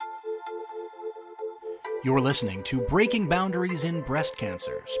You're listening to Breaking Boundaries in Breast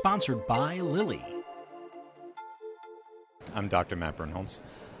Cancer, sponsored by Lilly. I'm Dr. Matt Birnholz.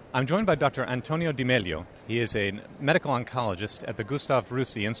 I'm joined by Dr. Antonio Di Meglio. He is a medical oncologist at the Gustave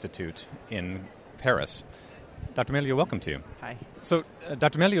Roussy Institute in Paris. Dr. Meglio, welcome to you. Hi. So,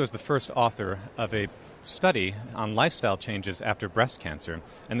 Dr. Meglio is the first author of a study on lifestyle changes after breast cancer,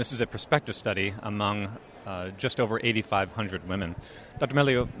 and this is a prospective study among just over 8,500 women. Dr.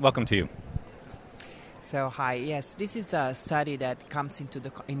 Meglio, welcome to you. So, hi. Yes, this is a study that comes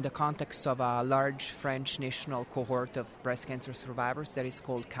in the context of a large French national cohort of breast cancer survivors that is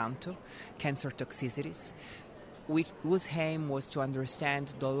called CANTO, Cancer Toxicities, whose aim was to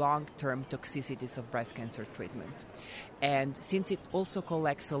understand the long-term toxicities of breast cancer treatment. And since it also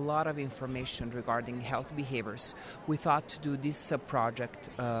collects a lot of information regarding health behaviors, we thought to do this sub-project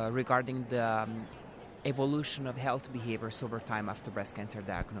regarding the evolution of health behaviors over time after breast cancer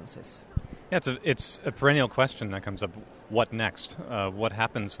diagnosis. Yeah, it's a perennial question that comes up. What next? What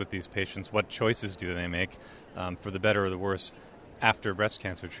happens with these patients? What choices do they make for the better or the worse after breast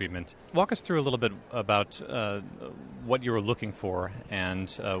cancer treatment? Walk us through a little bit about what you were looking for and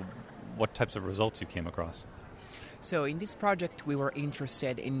what types of results you came across. So in this project, we were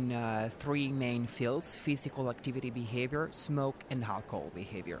interested in three main fields: physical activity behavior, smoke, and alcohol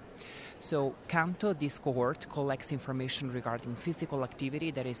behavior. So CANTO, this cohort, collects information regarding physical activity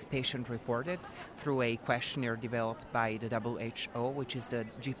that is patient-reported through a questionnaire developed by the WHO, which is the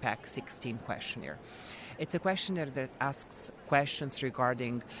GPAC-16 questionnaire. It's a questionnaire that asks questions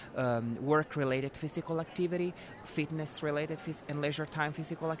regarding work-related physical activity, fitness-related and leisure time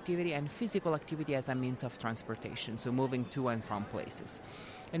physical activity, and physical activity as a means of transportation, so moving to and from places.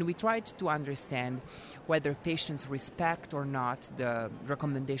 And we tried to understand whether patients respect or not the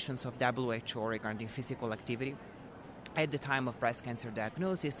recommendations of WHO regarding physical activity at the time of breast cancer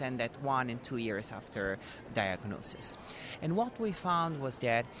diagnosis and at 1 and 2 years after diagnosis. And what we found was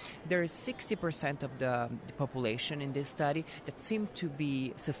that there is 60% of the population in this study that seemed to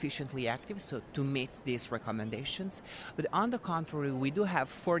be sufficiently active, so to meet these recommendations. But on the contrary, we do have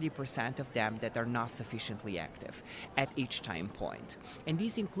 40% of them that are not sufficiently active at each time point. And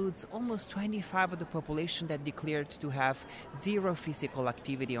this includes almost 25% of the population that declared to have zero physical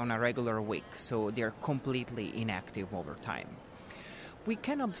activity on a regular week, so they're completely inactive over time. We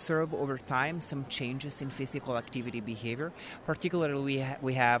can observe over time some changes in physical activity behavior. Particularly,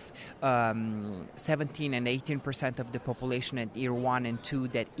 we have 17 and 18% of the population at year 1 and 2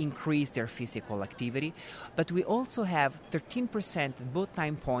 that increase their physical activity. But we also have 13% at both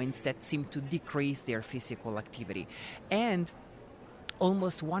time points that seem to decrease their physical activity. And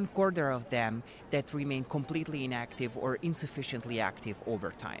almost 1/4 of them that remain completely inactive or insufficiently active over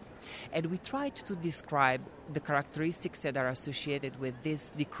time. And we tried to describe the characteristics that are associated with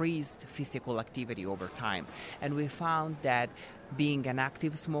this decreased physical activity over time. And we found that being an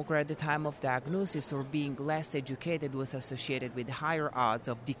active smoker at the time of diagnosis or being less educated was associated with higher odds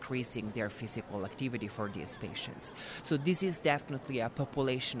of decreasing their physical activity for these patients. So this is definitely a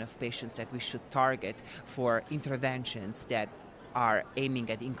population of patients that we should target for interventions that are aiming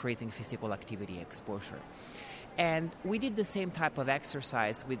at increasing physical activity exposure. And we did the same type of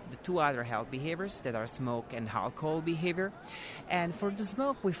exercise with the two other health behaviors that are smoke and alcohol behavior. And for the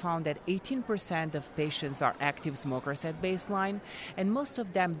smoke, we found that 18% of patients are active smokers at baseline, and most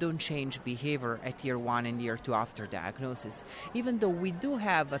of them don't change behavior at year 1 and year 2 after diagnosis, even though we do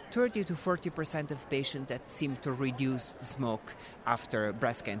have a 30 to 40% of patients that seem to reduce smoke after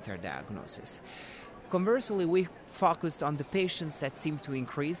breast cancer diagnosis. Conversely, we focused on the patients that seem to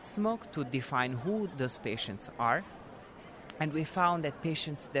increase smoke to define who those patients are. And we found that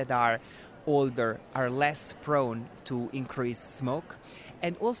patients that are older are less prone to increase smoke.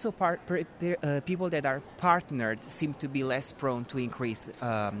 And also people that are partnered seem to be less prone to increase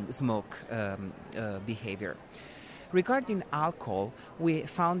smoke behavior. Regarding alcohol, we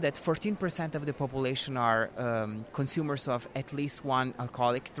found that 14% of the population are consumers of at least one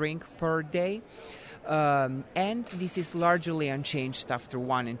alcoholic drink per day. And this is largely unchanged after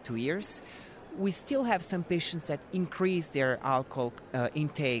 1 and 2 years. We still have some patients that increase their alcohol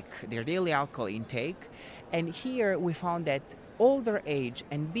intake, their daily alcohol intake. And here we found that older age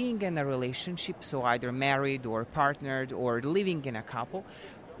and being in a relationship, so either married or partnered or living in a couple,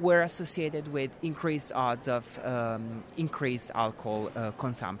 were associated with increased odds of increased alcohol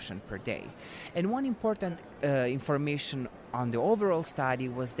consumption per day. And one important information on the overall study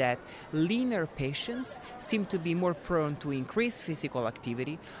was that leaner patients seem to be more prone to increase physical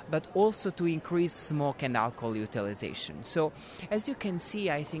activity, but also to increase smoke and alcohol utilization. So as you can see,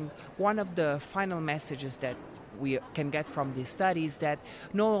 I think one of the final messages that we can get from these studies that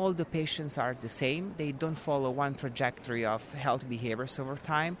not all the patients are the same. They don't follow one trajectory of health behaviors over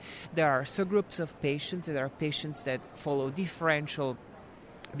time. There are subgroups of patients. There are patients that follow differential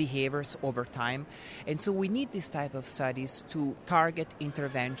behaviors over time. And so we need this type of studies to target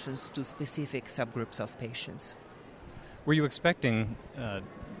interventions to specific subgroups of patients. Were you expecting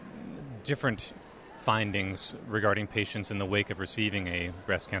different findings regarding patients in the wake of receiving a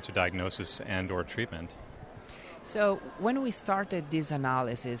breast cancer diagnosis and or treatment? So when we started this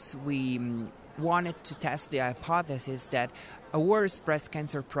analysis, we wanted to test the hypothesis that a worse breast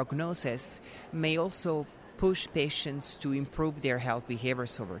cancer prognosis may also push patients to improve their health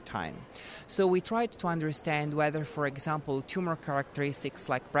behaviors over time. So we tried to understand whether, for example, tumor characteristics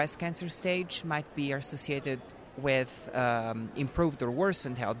like breast cancer stage might be associated with improved or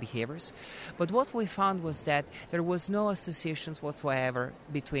worsened health behaviors. But what we found was that there was no associations whatsoever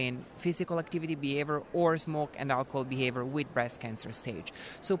between physical activity behavior or smoke and alcohol behavior with breast cancer stage.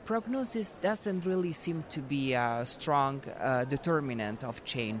 So prognosis doesn't really seem to be a strong determinant of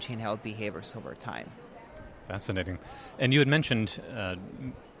change in health behaviors over time. Fascinating. And you had mentioned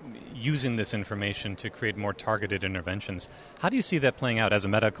using this information to create more targeted interventions. How do you see that playing out as a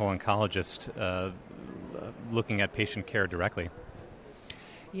medical oncologist looking at patient care directly?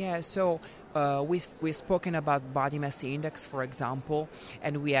 Yeah, so we've spoken about body mass index, for example,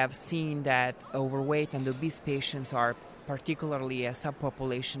 and we have seen that overweight and obese patients are particularly a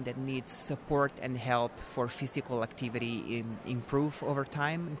subpopulation that needs support and help for physical activity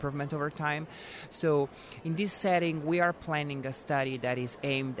improvement over time. So in this setting, we are planning a study that is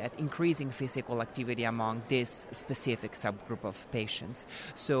aimed at increasing physical activity among this specific subgroup of patients.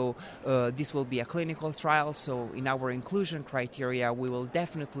 So this will be a clinical trial, so in our inclusion criteria, we will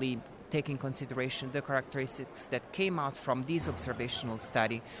definitely take in consideration the characteristics that came out from this observational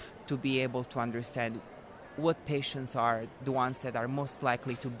study to be able to understand what patients are the ones that are most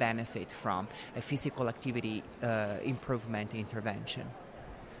likely to benefit from a physical activity improvement intervention.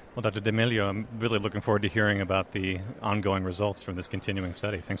 Well, Dr. Meglio, I'm really looking forward to hearing about the ongoing results from this continuing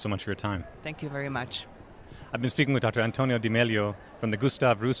study. Thanks so much for your time. Thank you very much. I've been speaking with Dr. Antonio Di Meglio from the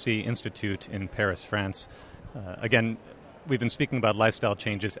Gustave Roussy Institute in Paris, France. Again, we've been speaking about lifestyle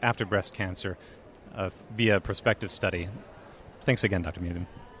changes after breast cancer via a prospective study. Thanks again, Dr. Meglio.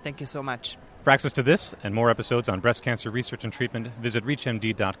 Thank you so much. For access to this and more episodes on breast cancer research and treatment, visit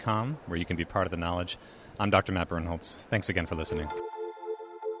reachmd.com, where you can be part of the knowledge. I'm Dr. Matt Birnholz. Thanks again for listening.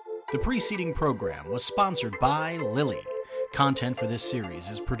 The preceding program was sponsored by Lilly. Content for this series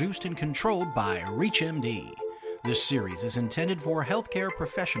is produced and controlled by ReachMD. This series is intended for healthcare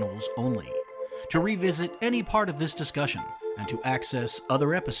professionals only. To revisit any part of this discussion and to access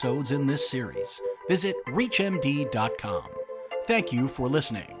other episodes in this series, visit reachmd.com. Thank you for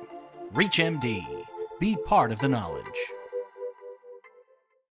listening. ReachMD. Be part of the knowledge.